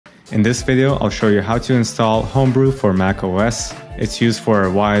In this video, I'll show you how to install Homebrew for macOS. It's used for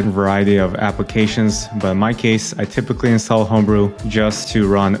a wide variety of applications, but in my case, I typically install Homebrew just to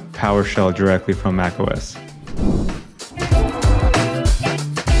run PowerShell directly from macOS.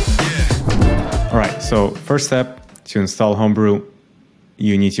 Alright, so first step to install Homebrew,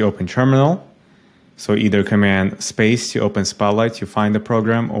 you need to open Terminal. So either command space to open Spotlight to find the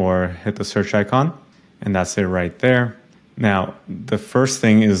program or hit the search icon. And that's it right there. Now, the first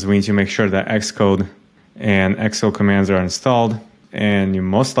thing is we need to make sure that xcode and xcode commands are installed. And you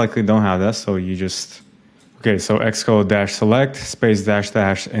most likely don't have that, so you just... Okay, so xcode-select space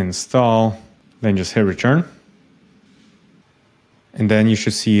 -- install, then just hit return. And then you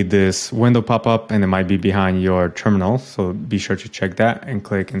should see this window pop up and it might be behind your terminal. So be sure to check that and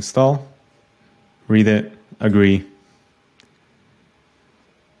click install. Read it, agree.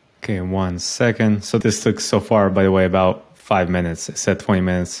 Okay, 1 second. So this took so far, by the way, about 5 minutes. It said 20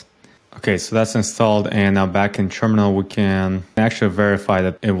 minutes. Okay, so that's installed. And now back in terminal, we can actually verify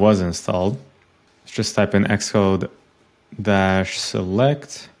that it was installed. Let's just type in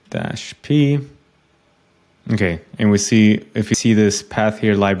xcode-select-p. Okay, and we see, if you see this path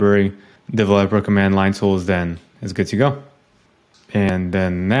here, library, developer command line tools, then it's good to go. And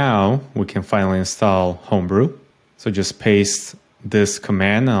then now we can finally install Homebrew. So just paste this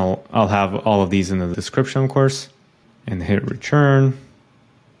command. I'll have all of these in the description, of course, and hit return.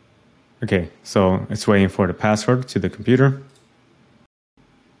 Okay, so it's waiting for the password to the computer.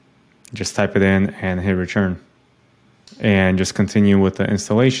 Just type it in and hit return. And just continue with the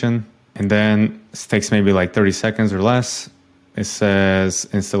installation. And then it takes maybe like 30 seconds or less. It says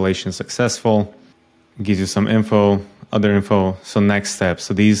installation successful. It gives you some info, other info. So next step.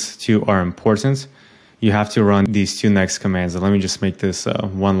 So these two are important. You have to run these two next commands. And let me just make this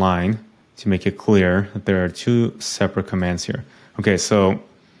one line to make it clear that there are two separate commands here. Okay, so,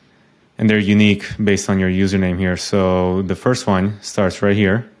 and they're unique based on your username here. So the first one starts right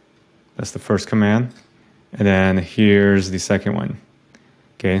here. That's the first command. And then here's the second one.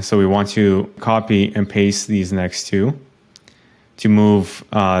 Okay, so we want to copy and paste these next two to move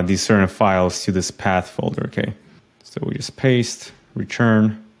these certain files to this path folder, okay? So we just paste,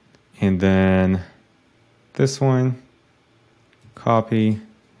 return, and then this one, copy,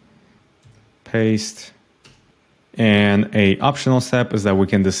 paste, and a optional step is that we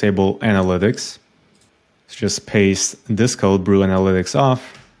can disable analytics. So just paste this code, Brew Analytics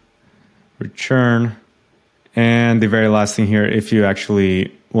off, return, and the very last thing here, if you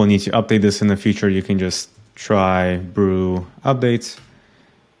actually will need to update this in the future, you can just try brew updates,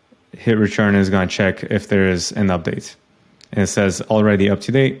 hit return, and it's going to check if there is an update. And it says already up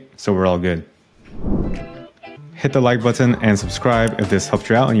to date, so we're all good. Hit the like button and subscribe if this helped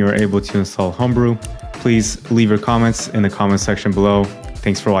you out and you were able to install Homebrew. Please leave your comments in the comment section below.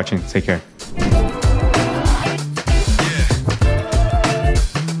 Thanks for watching. Take care.